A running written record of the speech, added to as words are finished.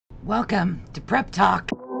Welcome to Prepp Talk.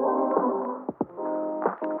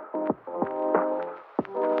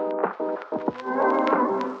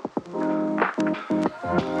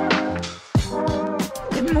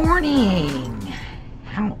 Good morning.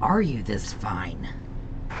 How are you this fine?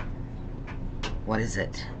 What is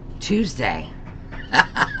it? Tuesday.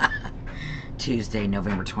 Tuesday,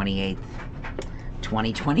 November 28th,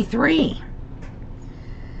 2023.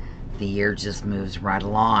 The year just moves right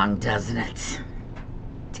along, doesn't it?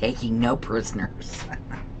 Taking no prisoners.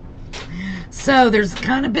 So there's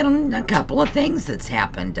kind of been a couple of things that's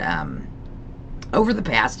happened over the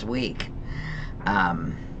past week.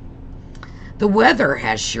 The weather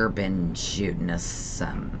has sure been shooting us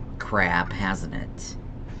some crap, hasn't it?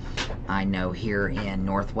 I know here in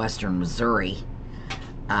northwestern Missouri,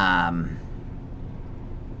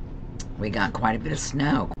 we got quite a bit of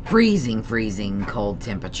snow. Freezing cold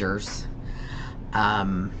temperatures.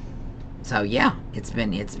 So yeah, it's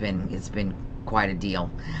been quite a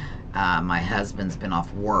deal. My husband's been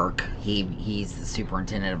off work. He's the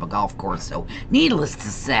superintendent of a golf course, so needless to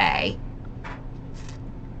say,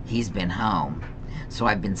 he's been home. So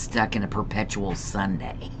I've been stuck in a perpetual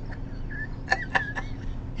Sunday.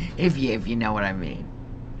 if you know what I mean.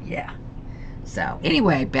 Yeah. So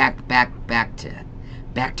anyway, back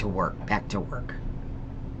to work.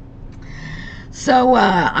 So,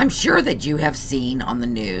 I'm sure that you have seen on the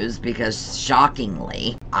news, because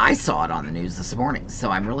shockingly, I saw it on the news this morning. So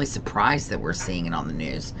I'm really surprised that we're seeing it on the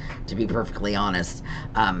news, to be perfectly honest.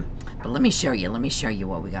 But let me show you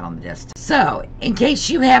what we got on the desk. So, in case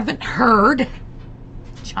you haven't heard,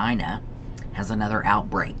 China has another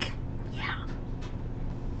outbreak. Yeah.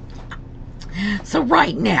 So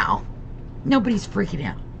right now, nobody's freaking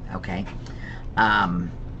out, okay?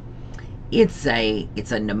 It's a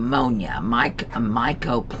pneumonia, a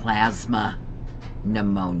mycoplasma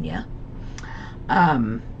pneumonia.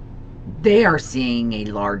 They are seeing a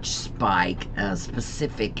large spike,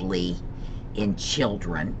 specifically in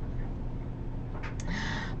children.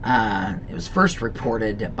 It was first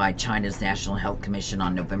reported by China's National Health Commission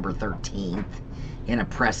on November 13th in a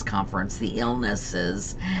press conference. The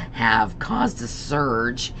illnesses have caused a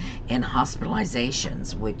surge in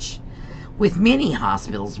hospitalizations, with many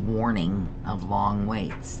hospitals warning of long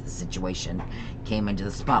waits. The situation came into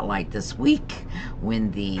the spotlight this week when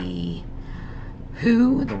the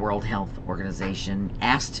WHO, the World Health Organization,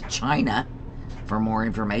 asked China for more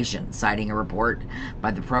information, citing a report by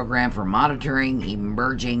the Program for Monitoring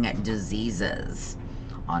Emerging Diseases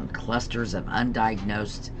on clusters of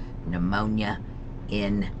undiagnosed pneumonia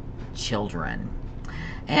in children.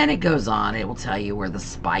 And it goes on. It will tell you where the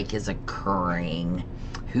spike is occurring,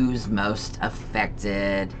 who's most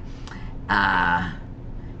affected, and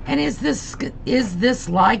is this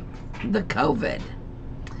like the COVID?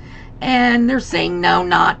 And they're saying no,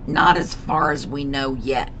 not as far as we know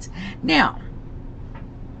yet. Now,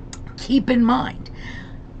 keep in mind,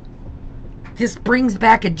 this brings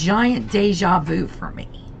back a giant deja vu for me,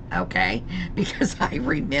 okay? Because I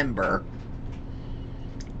remember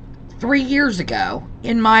 3 years ago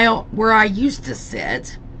where I used to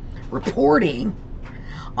sit, reporting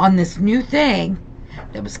on this new thing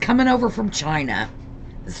that was coming over from China,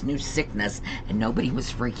 this new sickness, and nobody was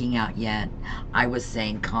freaking out yet. I was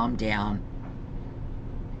saying, calm down.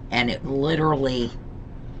 And it literally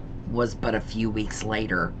was but a few weeks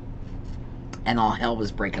later, and all hell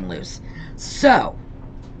was breaking loose. So,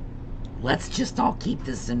 let's just all keep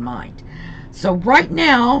this in mind. So right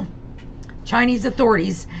now, Chinese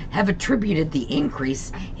authorities have attributed the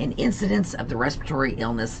increase in incidence of the respiratory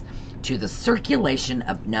illness to the circulation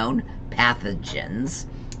of known pathogens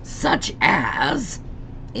such as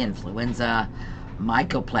influenza,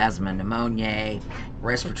 mycoplasma pneumoniae,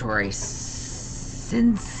 respiratory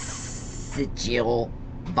syncytial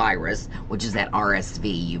virus, which is that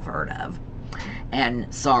RSV you've heard of,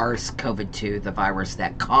 and SARS-CoV-2, the virus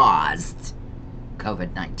that caused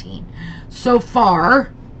COVID-19. So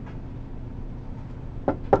far,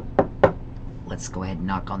 let's go ahead and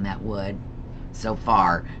knock on that wood. So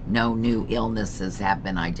far, no new illnesses have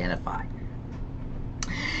been identified.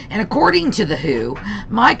 And according to the WHO,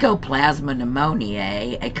 mycoplasma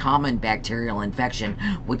pneumoniae, a common bacterial infection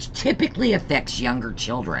which typically affects younger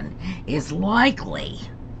children, is likely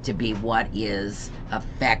to be what is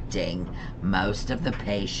affecting most of the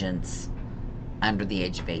patients under the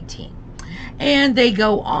age of 18. And they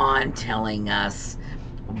go on telling us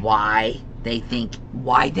why they think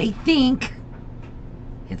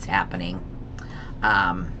it's happening,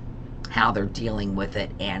 how they're dealing with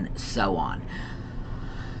it, and so on.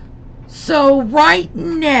 So right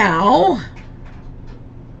now,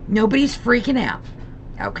 nobody's freaking out,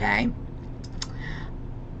 okay?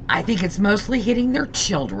 I think it's mostly hitting their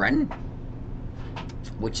children,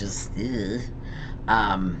 which is,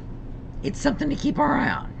 it's something to keep our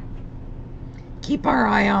eye on. Keep our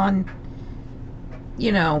eye on,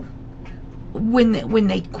 you know, when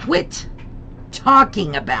they quit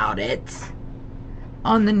talking about it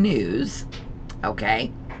on the news,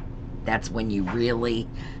 okay, that's when you really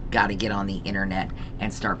got to get on the internet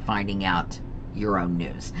and start finding out your own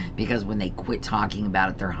news. Because when they quit talking about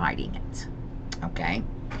it, they're hiding it, okay?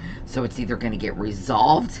 So it's either going to get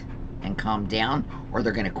resolved and calm down, or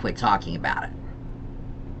they're going to quit talking about it.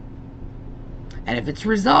 And if it's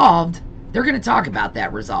resolved, they're going to talk about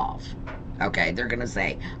that resolve. Okay, they're going to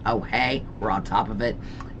say, oh, hey, we're on top of it.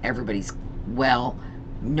 Everybody's well.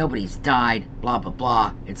 Nobody's died. Blah, blah,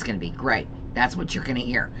 blah. It's going to be great. That's what you're going to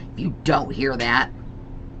hear. If you don't hear that,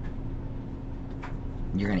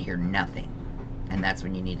 you're going to hear nothing. And that's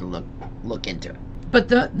when you need to look into it. But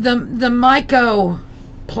the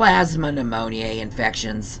mycoplasma pneumonia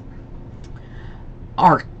infections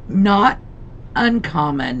are not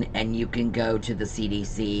uncommon, and you can go to the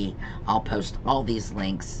CDC. I'll post all these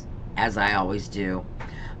links, as I always do,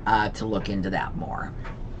 to look into that more.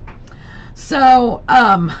 So,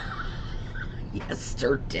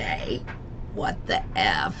 yesterday, what the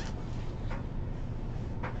F?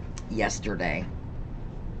 Yesterday,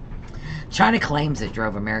 China claims it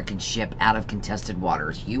drove American ship out of contested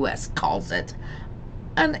waters. U.S. calls it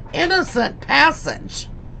an innocent passage.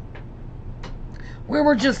 We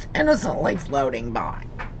were just innocently floating by.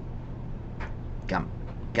 Come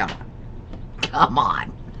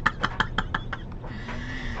on.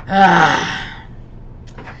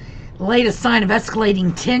 Latest sign of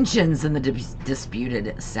escalating tensions in the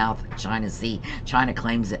disputed South China Sea. China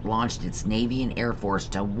claims it launched its Navy and Air Force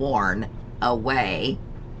to warn away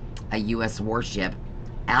a U.S. warship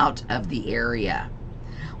out of the area,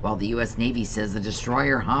 while the U.S. Navy says the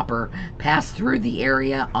destroyer Hopper passed through the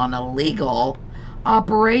area on a legal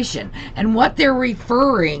operation. And what they're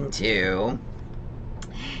referring to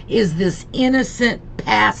is this innocent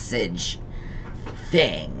passage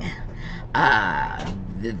thing.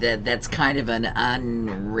 That's kind of an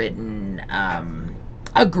unwritten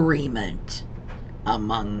agreement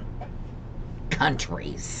among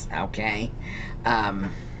countries, okay?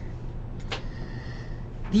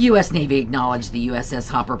 The U.S. Navy acknowledged the USS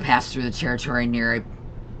Hopper passed through the territory near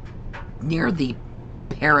the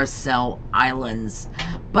Paracel Islands,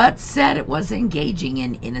 but said it was engaging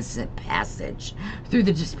in innocent passage through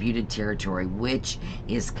the disputed territory, which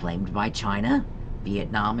is claimed by China,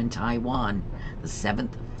 Vietnam, and Taiwan, the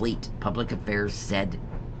 7th Fleet Public Affairs said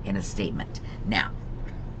in a statement. Now,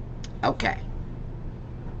 okay,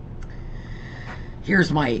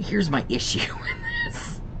 here's my issue with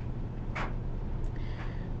this.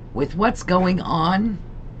 With what's going on,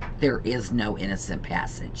 there is no innocent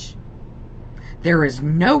passage. There is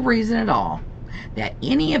no reason at all that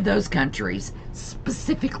any of those countries,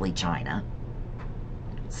 specifically China,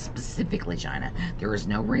 there is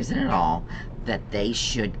no reason at all that they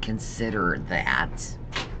should consider that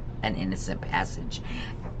an innocent passage.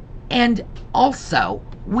 And also,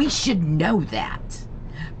 we should know that,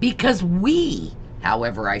 because we,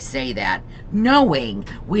 however I say that, knowing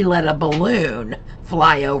we let a balloon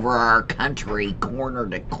fly over our country corner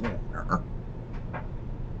to corner.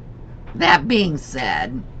 That being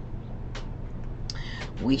said,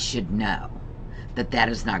 we should know that that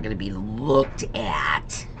is not going to be looked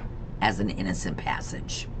at as an innocent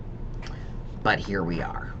passage. But here we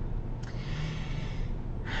are.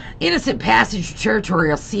 Innocent passage to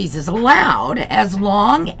territorial seas is allowed as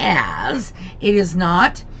long as it is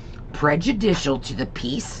not prejudicial to the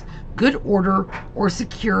peace, good order, or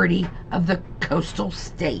security of the coastal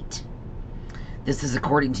state. This is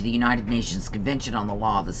according to the United Nations Convention on the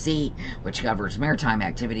Law of the Sea, which covers maritime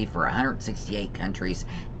activity for 168 countries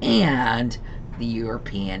and the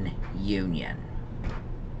European Union.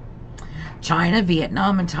 China,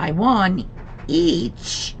 Vietnam, and Taiwan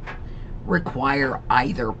each require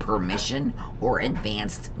either permission or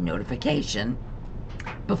advanced notification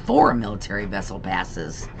before a military vessel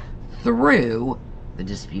passes through the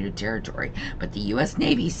disputed territory. But the U.S.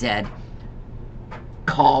 Navy said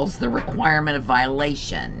calls the requirement a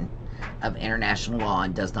violation of international law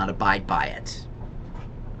and does not abide by it.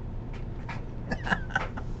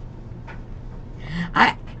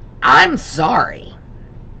 I'm sorry,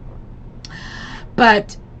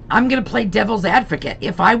 but I'm going to play devil's advocate.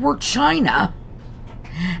 If I were China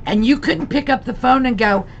and you couldn't pick up the phone and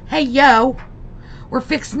go, hey, yo, we're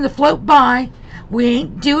fixing to float by, we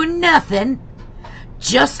ain't doing nothing,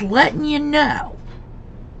 just letting you know.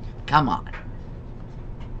 Come on.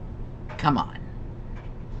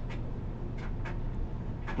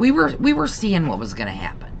 We were seeing what was going to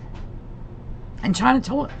happen, and China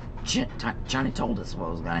told us what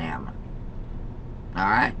was going to happen. All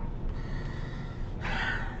right.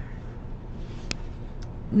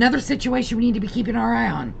 Another situation we need to be keeping our eye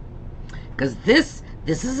on, because this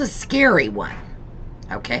is a scary one.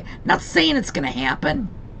 Okay, not saying it's going to happen,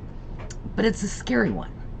 but it's a scary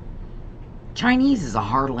one. Chinese is a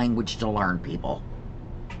hard language to learn, people.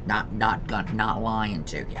 Not lying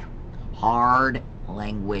to you. Hard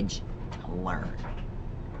language to learn.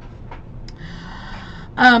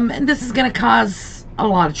 And this is going to cause a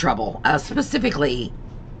lot of trouble, specifically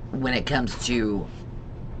when it comes to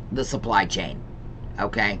the supply chain.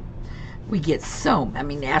 Okay, we get so, I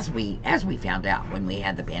mean, as we found out when we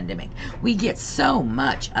had the pandemic, we get so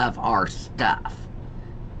much of our stuff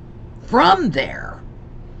from there,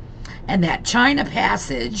 and that China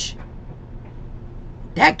passage,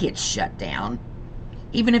 that gets shut down,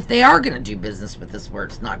 even if they are going to do business with us where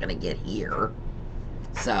it's not going to get here.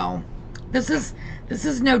 So this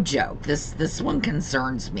is no joke. This one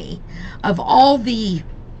concerns me. Of all the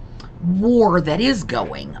war that is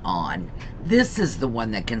going on, this is the one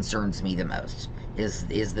that concerns me the most,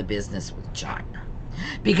 is the business with China.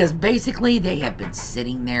 Because basically they have been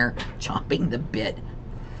sitting there chomping the bit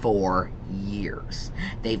for years.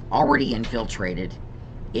 They've already infiltrated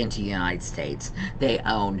into the United States. They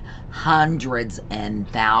own hundreds of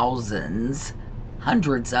thousands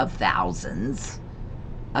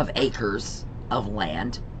of acres of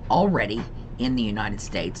land already in the United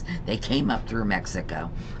States. They came up through Mexico.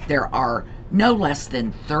 There are no less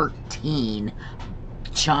than 13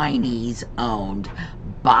 Chinese-owned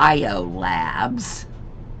biolabs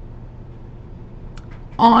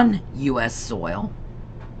on U.S. soil.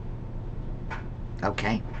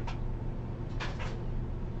 Okay?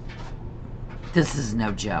 This is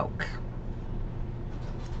no joke.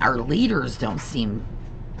 Our leaders don't seem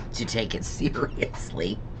to take it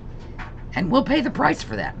seriously. And we'll pay the price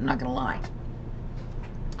for that, I'm not going to lie.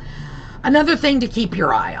 Another thing to keep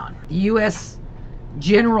your eye on. The U.S.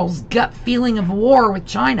 general's gut feeling of war with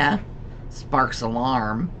China sparks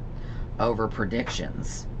alarm over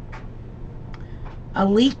predictions. A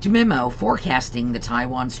leaked memo forecasting the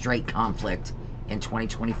Taiwan Strait conflict in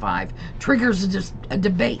 2025 triggers a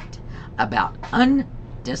debate about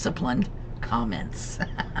undisciplined comments.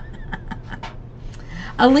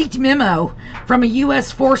 A leaked memo from a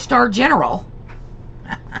U.S. four-star general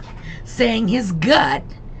saying his gut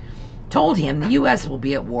told him the U.S. will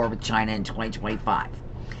be at war with China in 2025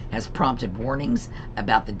 has prompted warnings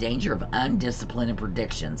about the danger of undisciplined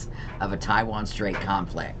predictions of a Taiwan Strait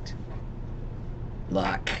conflict.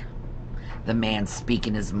 Look, the man's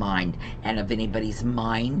speaking his mind, and if anybody's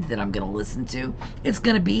mind that I'm going to listen to, it's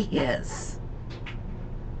going to be his.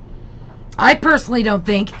 I personally don't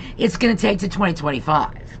think it's going to take to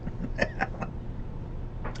 2025.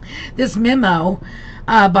 This memo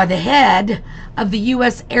by the head of the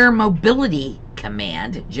U.S. Air Mobility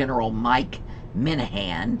Command, General Mike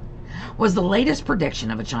Minahan, was the latest prediction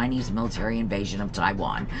of a Chinese military invasion of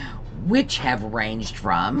Taiwan, which have ranged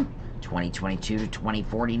from 2022 to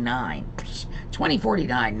 2049.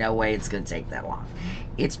 2049, no way it's going to take that long.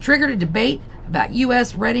 It's triggered a debate about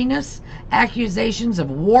U.S. readiness, accusations of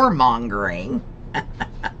warmongering,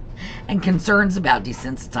 and concerns about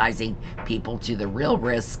desensitizing people to the real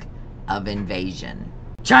risk of invasion.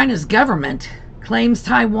 China's government claims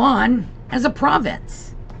Taiwan as a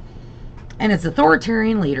province, and its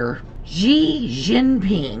authoritarian leader, Xi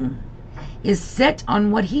Jinping, is set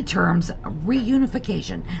on what he terms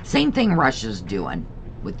reunification. Same thing Russia's doing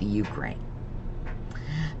with the Ukraine.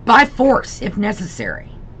 By force, if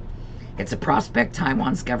necessary. It's a prospect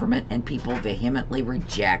Taiwan's government and people vehemently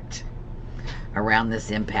reject. Around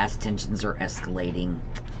this impasse, tensions are escalating.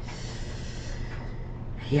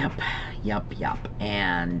 Yep.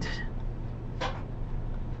 And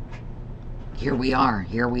here we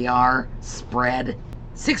are, spread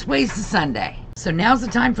 6 ways to Sunday. So now's the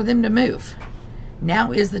time for them to move.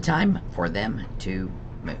 Now is the time for them to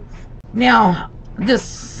move. Now,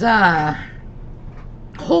 this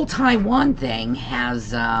whole Taiwan thing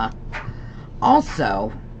has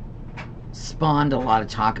also spawned a lot of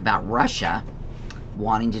talk about Russia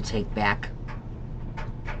wanting to take back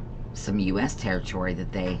some U.S. territory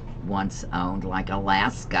that they once owned, like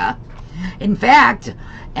Alaska. In fact,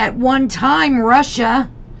 at one time, Russia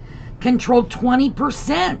controlled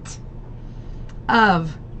 20%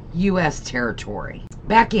 of U.S. territory.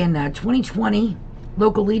 Back in 2020,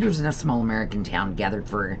 local leaders in a small American town gathered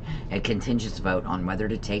for a contentious vote on whether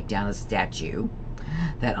to take down a statue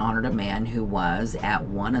that honored a man who was, at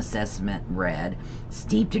one assessment read,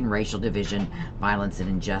 steeped in racial division, violence, and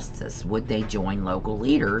injustice. Would they join local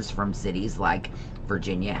leaders from cities like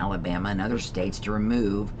Virginia, Alabama, and other states to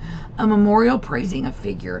remove a memorial praising a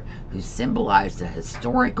figure who symbolized a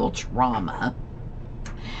historical trauma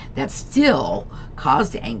that still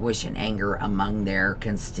caused anguish and anger among their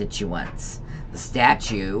constituents? The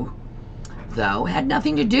statue, though, had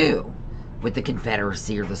nothing to do with the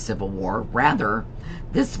Confederacy or the Civil War. Rather,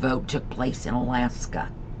 this vote took place in Alaska,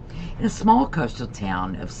 in a small coastal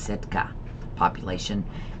town of Sitka, population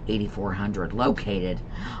 8,400, located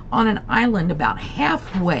on an island about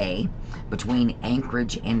halfway between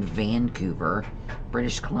Anchorage and Vancouver,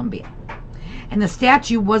 British Columbia. And the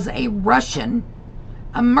statue was a merchant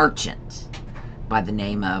by the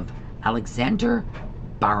name of Alexander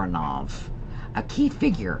Baranov, a key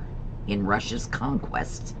figure in Russia's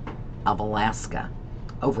conquest of Alaska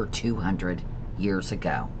over 200 years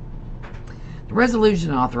ago. The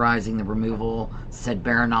resolution authorizing the removal, said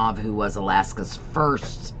Baranov, who was Alaska's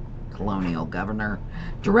first colonial governor,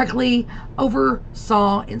 directly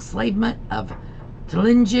oversaw enslavement of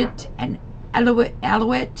Tlingit and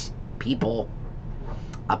Inuit people,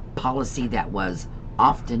 a policy that was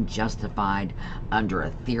often justified under a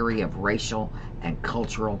theory of racial and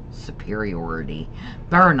cultural superiority.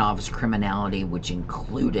 Baranov's criminality, which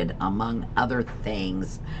included, among other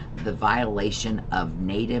things, the violation of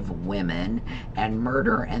Native women and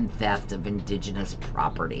murder and theft of indigenous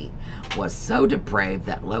property, was so depraved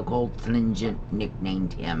that local Tlingit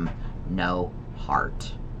nicknamed him No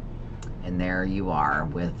Heart. And there you are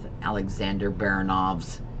with Alexander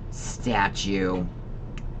Baranov's statue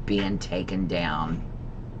being taken down.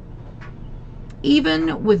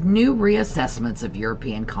 Even with new reassessments of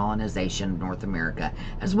European colonization of North America,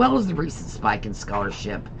 as well as the recent spike in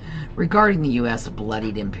scholarship regarding the U.S.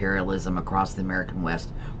 bloodied imperialism across the American West,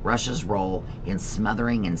 Russia's role in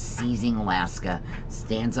smothering and seizing Alaska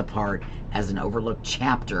stands apart as an overlooked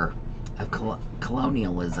chapter of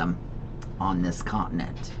colonialism on this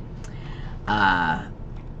continent.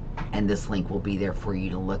 And this link will be there for you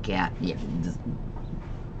to look at. Yeah,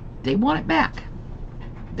 they want it back.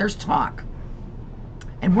 There's talk.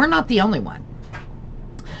 And we're not the only one.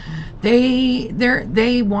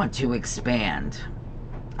 They want to expand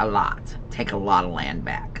a lot, take a lot of land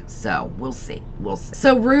back. So we'll see. We'll see.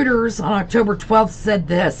 So Reuters on October 12th said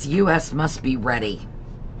this: U.S. must be ready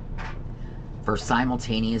for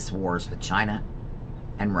simultaneous wars with China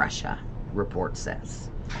and Russia, report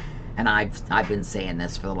says. And I've been saying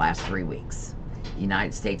this for the last 3 weeks. The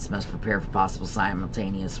United States must prepare for possible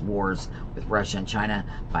simultaneous wars with Russia and China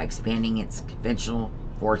by expanding its conventional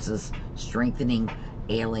forces, strengthening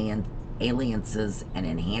alliances, and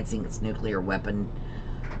enhancing its nuclear weapon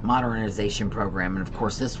modernization program. And of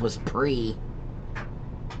course, this was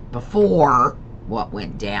before what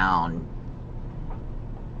went down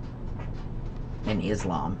in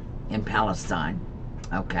Islam, in Palestine.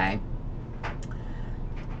 Okay?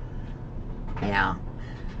 Yeah.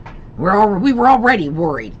 We were already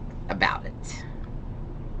worried about it.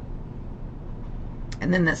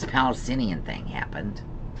 And then this Palestinian thing happened.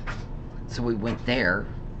 So we went there.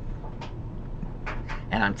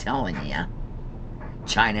 And I'm telling you,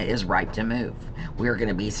 China is ripe to move. We're going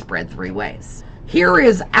to be spread 3 ways. Here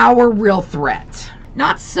is our real threat.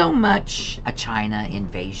 Not so much a China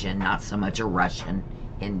invasion, not so much a Russian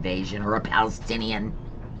invasion or a Palestinian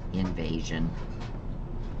invasion.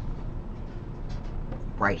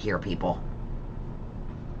 Right here, people.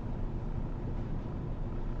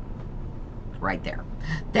 Right there.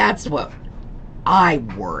 That's what I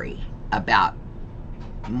worry about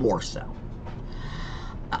more so.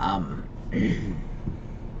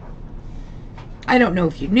 I don't know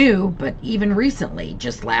if you knew, but even recently,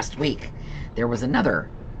 just last week, there was another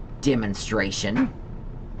demonstration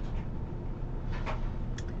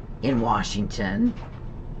in Washington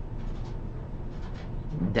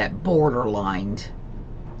that borderlined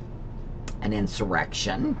an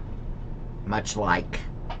insurrection, much like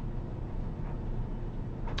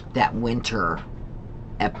that winter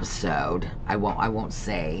episode. I won't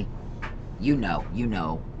say. You know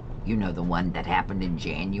the one that happened in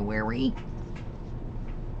January.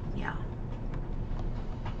 Yeah.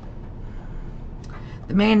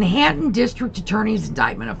 The Manhattan District Attorney's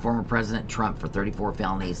indictment of former President Trump for 34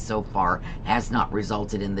 felonies so far has not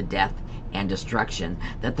resulted in the death and destruction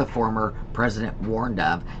that the former president warned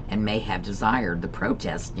of and may have desired. The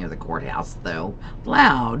protests near the courthouse, though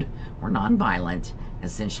loud, were nonviolent,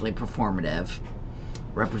 essentially performative.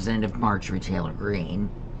 Representative Marjorie Taylor Greene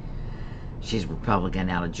She's Republican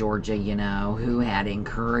out of Georgia, you know, who had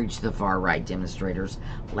encouraged the far-right demonstrators,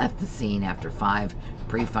 left the scene after 5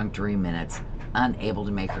 perfunctory minutes, unable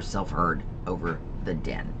to make herself heard over the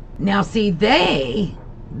din. Now, see, they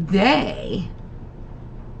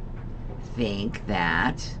think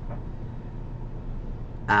that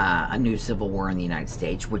a new civil war in the United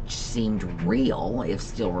States, which seemed real, if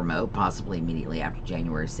still remote, possibly immediately after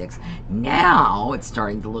January 6th. Now it's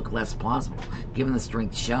starting to look less plausible, given the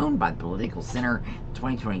strength shown by the political center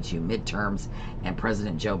 2022 midterms and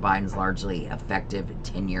President Joe Biden's largely effective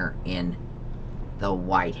tenure in the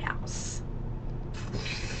White House.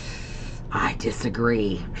 I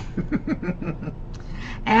disagree.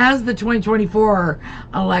 As the 2024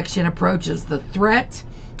 election approaches, the threat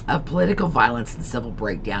of political violence and civil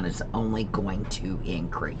breakdown is only going to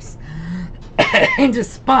increase. And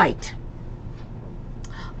despite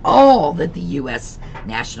all that the U.S.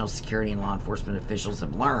 national security and law enforcement officials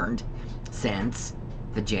have learned since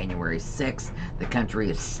the January 6th, the country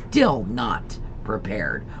is still not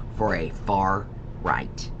prepared for a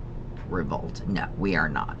far-right revolt. No, we are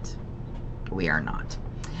not. We are not.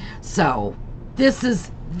 So this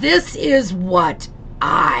is what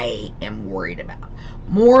I am worried about.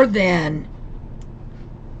 More than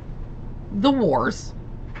the wars,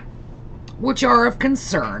 which are of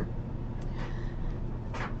concern.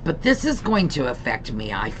 But this is going to affect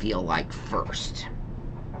me, I feel like, first.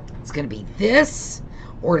 It's going to be this,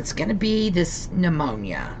 or it's going to be this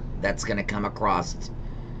pneumonia that's going to come across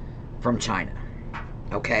from China.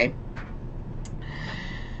 Okay?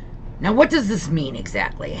 Now, what does this mean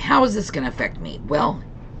exactly? How is this going to affect me? Well,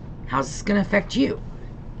 how's this going to affect you?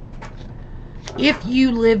 If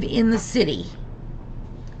you live in the city,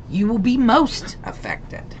 you will be most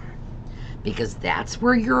affected, because that's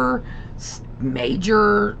where your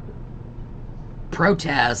major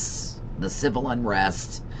protests, the civil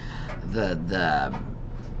unrest, the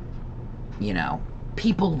you know,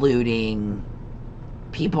 people looting,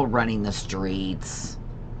 people running the streets,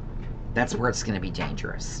 that's where it's going to be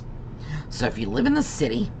dangerous. So if you live in the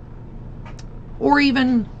city, or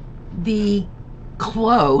even the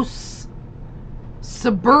close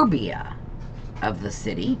suburbia of the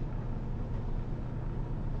city,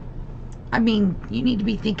 I mean, you need to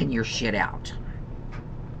be thinking your shit out.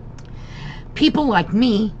 People like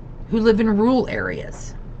me who live in rural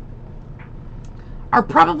areas are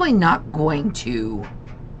probably not going to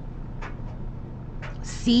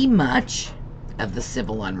see much of the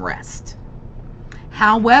civil unrest.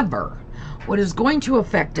 However, what is going to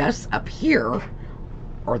affect us up here,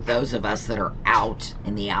 or those of us that are out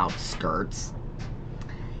in the outskirts,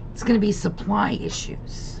 it's going to be supply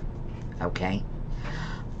issues. Okay?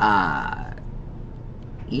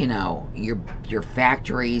 You know, your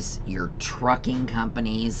factories, your trucking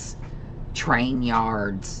companies, train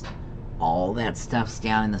yards, all that stuff's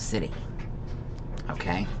down in the city.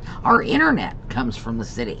 Okay? Our internet comes from the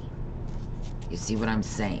city. You see what I'm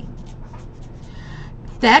saying?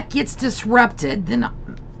 If that gets disrupted, then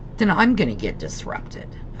I'm going to get disrupted.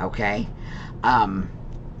 Okay?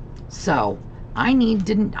 So I need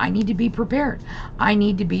to be prepared. I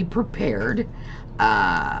need to be prepared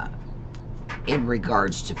in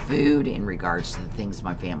regards to food, in regards to the things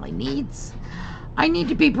my family needs. I need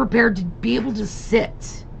to be prepared to be able to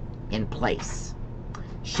sit in place,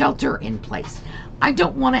 shelter in place. I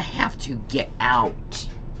don't want to have to get out.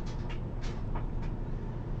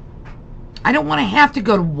 I don't want to have to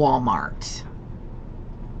go to Walmart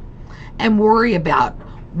and worry about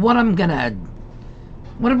what I'm gonna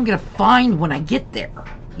find when I get there.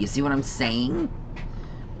 You see what I'm saying?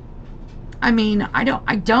 I mean, I don't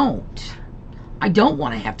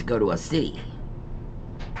want to have to go to a city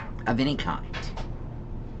of any kind,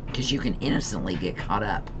 because you can innocently get caught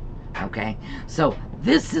up. Okay? So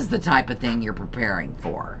this is the type of thing you're preparing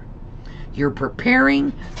for. You're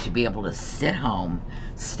preparing to be able to sit home,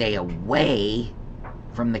 stay away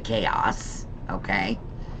from the chaos. Okay?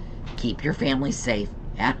 Keep your family safe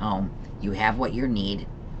at home. You have what you need,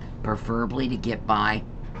 preferably to get by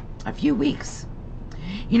a few weeks.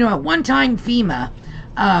 You know, at one time FEMA,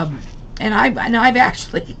 and I've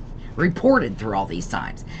actually reported through all these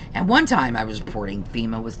times. At one time I was reporting,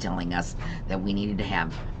 FEMA was telling us that we needed to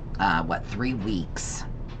have 3 weeks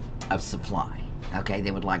of supply. Okay,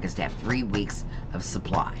 they would like us to have 3 weeks of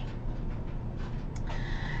supply.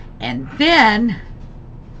 And then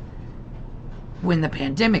when the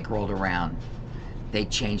pandemic rolled around, they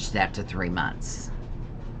changed that to 3 months.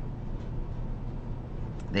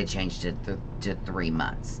 They changed it to 3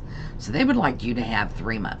 months. So they would like you to have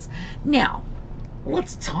 3 months. Now,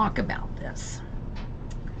 let's talk about this.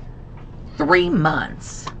 3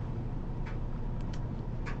 months.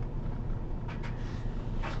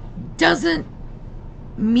 doesn't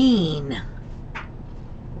mean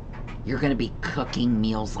you're going to be cooking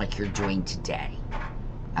meals like you're doing today.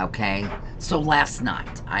 Okay? So last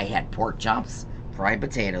night I had pork chops, fried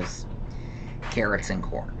potatoes, carrots, and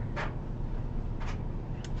corn.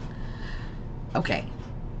 Okay.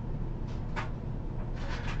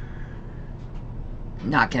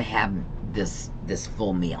 Not going to have this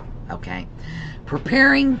full meal, okay?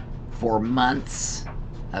 Preparing for months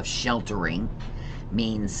of sheltering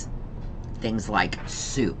means things like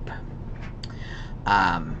soup,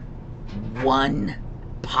 one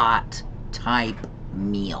pot type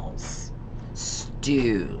meals,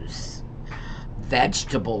 stews,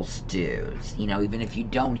 vegetable stews, even if you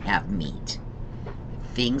don't have meat,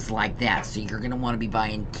 things like that. So you're going to want to be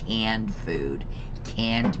buying canned food,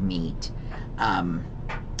 canned meat.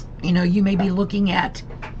 You may be looking at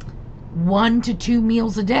 1 to 2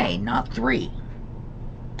 meals a day, not 3.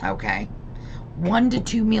 Okay? 1 to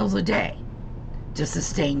 2 meals a day to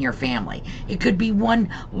sustain your family. It could be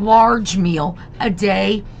one large meal a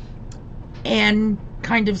day and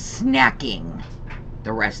kind of snacking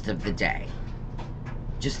the rest of the day,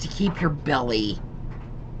 just to keep your belly,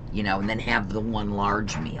 and then have the one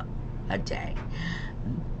large meal a day.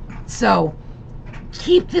 So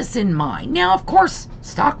keep this in mind. Now, of course,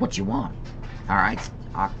 stock what you want. All right,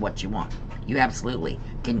 stock what you want. You absolutely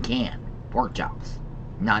can pork chops.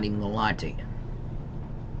 Not even gonna lie to you.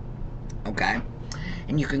 Okay?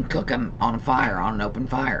 And you can cook them on a fire, on an open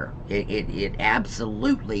fire. It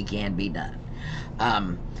absolutely can be done.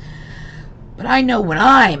 But I know when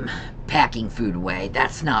I'm packing food away,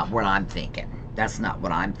 that's not what I'm thinking. That's not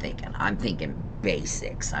what I'm thinking. I'm thinking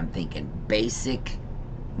basics. I'm thinking basic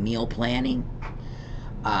meal planning,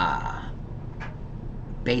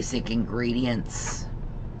 basic ingredients,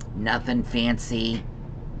 nothing fancy.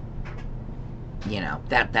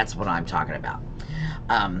 That's what I'm talking about.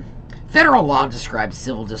 Federal law describes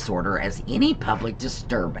civil disorder as any public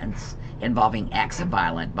disturbance involving acts of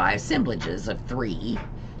violence by assemblages of 3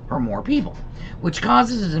 or more people, which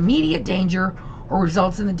causes immediate danger or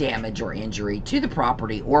results in the damage or injury to the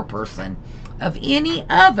property or person of any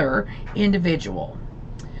other individual.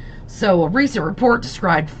 So a recent report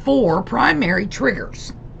described 4 primary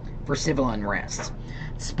triggers for civil unrest.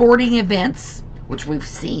 Sporting events, which we've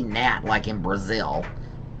seen that like in Brazil,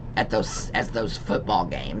 as those football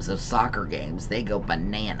games, those soccer games, they go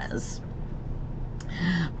bananas.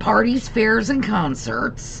 Parties, fairs, and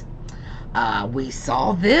concerts. We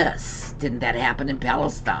saw this. Didn't that happen in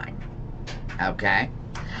Palestine? Okay.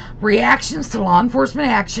 Reactions to law enforcement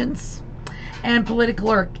actions and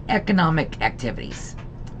political or economic activities.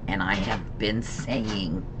 And I have been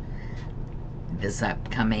saying this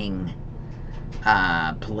upcoming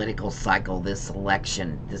political cycle, this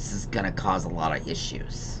election, this is going to cause a lot of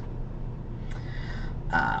issues.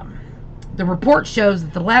 The report shows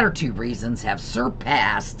that the latter 2 reasons have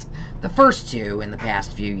surpassed the first 2 in the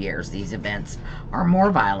past few years. These events are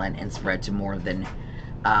more violent and spread to more than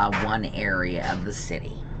one area of the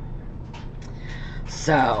city.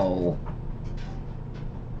 So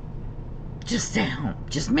just stay home.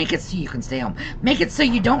 Just make it so you can stay home. Make it so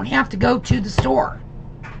you don't have to go to the store.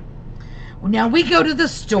 Now, we go to the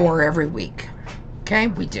store every week. Okay?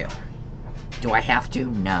 We do. Do I have to?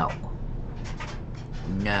 No.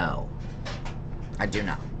 No. I do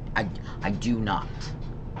not. I do not.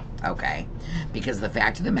 Okay? Because the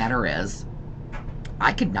fact of the matter is,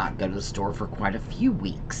 I could not go to the store for quite a few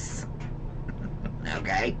weeks.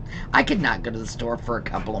 Okay? I could not go to the store for a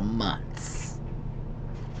couple of months.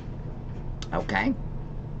 Okay?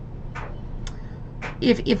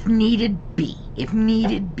 If needed be. If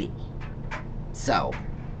needed be. So,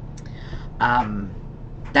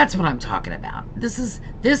 that's what I'm talking about. This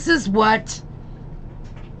is what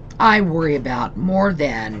I worry about more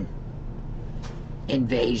than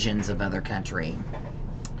invasions of other country.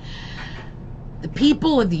 The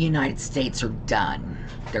people of the United States are done.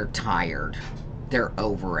 They're tired. They're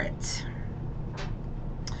over it.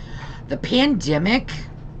 The pandemic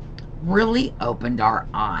really opened our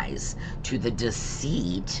eyes to the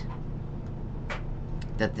deceit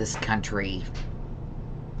that this country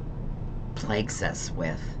plagues us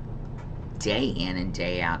with day in and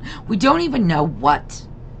day out. We don't even know what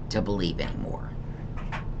to believe anymore.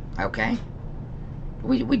 Okay?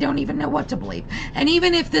 We don't even know what to believe. And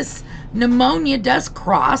even if this pneumonia does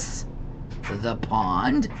cross the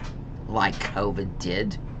pond, like COVID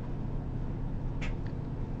did,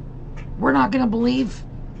 we're not going to believe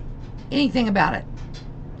anything about it.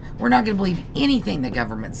 We're not going to believe anything the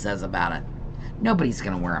government says about it. Nobody's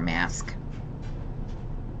going to wear a mask.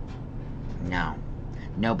 No.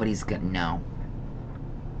 Nobody's going to. No.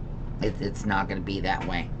 It's not going to be that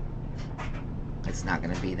way. It's not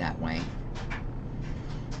going to be that way.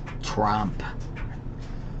 Trump.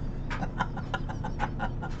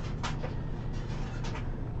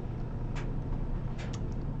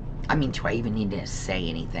 I mean, do I even need to say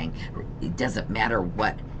anything? It doesn't matter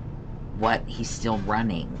what he's still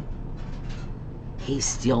running. He's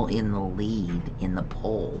still in the lead in the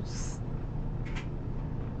polls.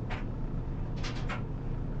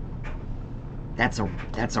 That's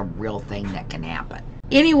a real thing that can happen.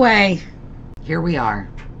 Anyway, here we are,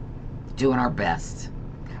 doing our best.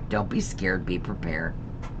 Don't be scared, be prepared.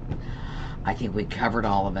 I think we covered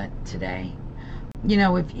all of it today. You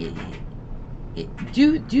know, if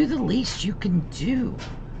do the least you can do,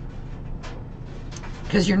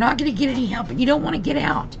 because you're not going to get any help, and you don't want to get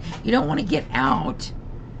out. You don't want to get out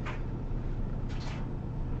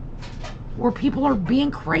where people are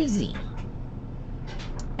being crazy.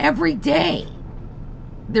 Every day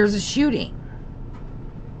there's a shooting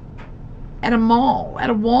at a mall, at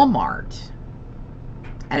a Walmart,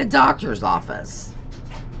 at a doctor's office.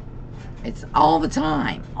 It's all the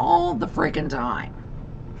time, all the freaking time.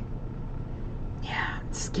 Yeah,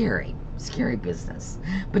 it's scary business.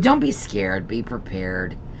 But don't be scared, be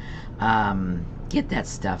prepared. Get that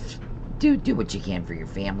stuff. Do what you can for your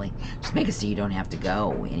family. Just make it so you don't have to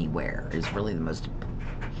go anywhere is really the most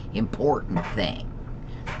important thing.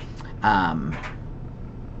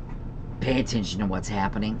 Pay attention to what's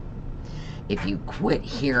happening. If you quit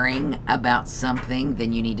hearing about something,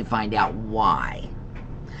 then you need to find out why.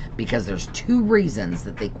 Because there's 2 reasons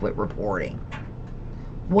that they quit reporting.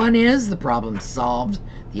 One is the problem's solved.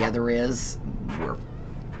 The other is we're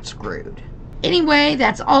screwed. Anyway,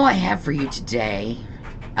 that's all I have for you today.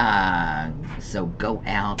 So go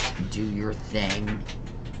out, do your thing.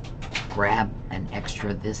 Grab an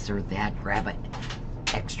extra this or that. Grab an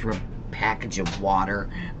extra package of water.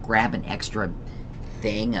 Grab an extra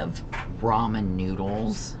thing of ramen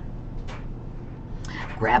noodles.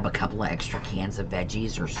 Grab a couple of extra cans of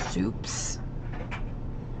veggies or soups.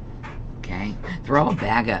 Okay? Throw a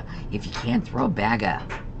bag of, if you can, throw a bag of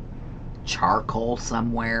charcoal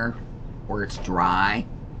somewhere where it's dry.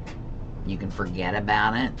 You can forget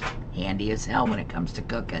about it. Handy as hell when it comes to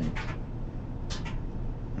cooking.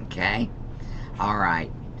 Okay?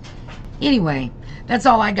 Alright. Anyway, that's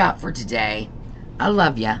all I got for today. I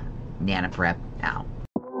love ya. Nana Prepp out.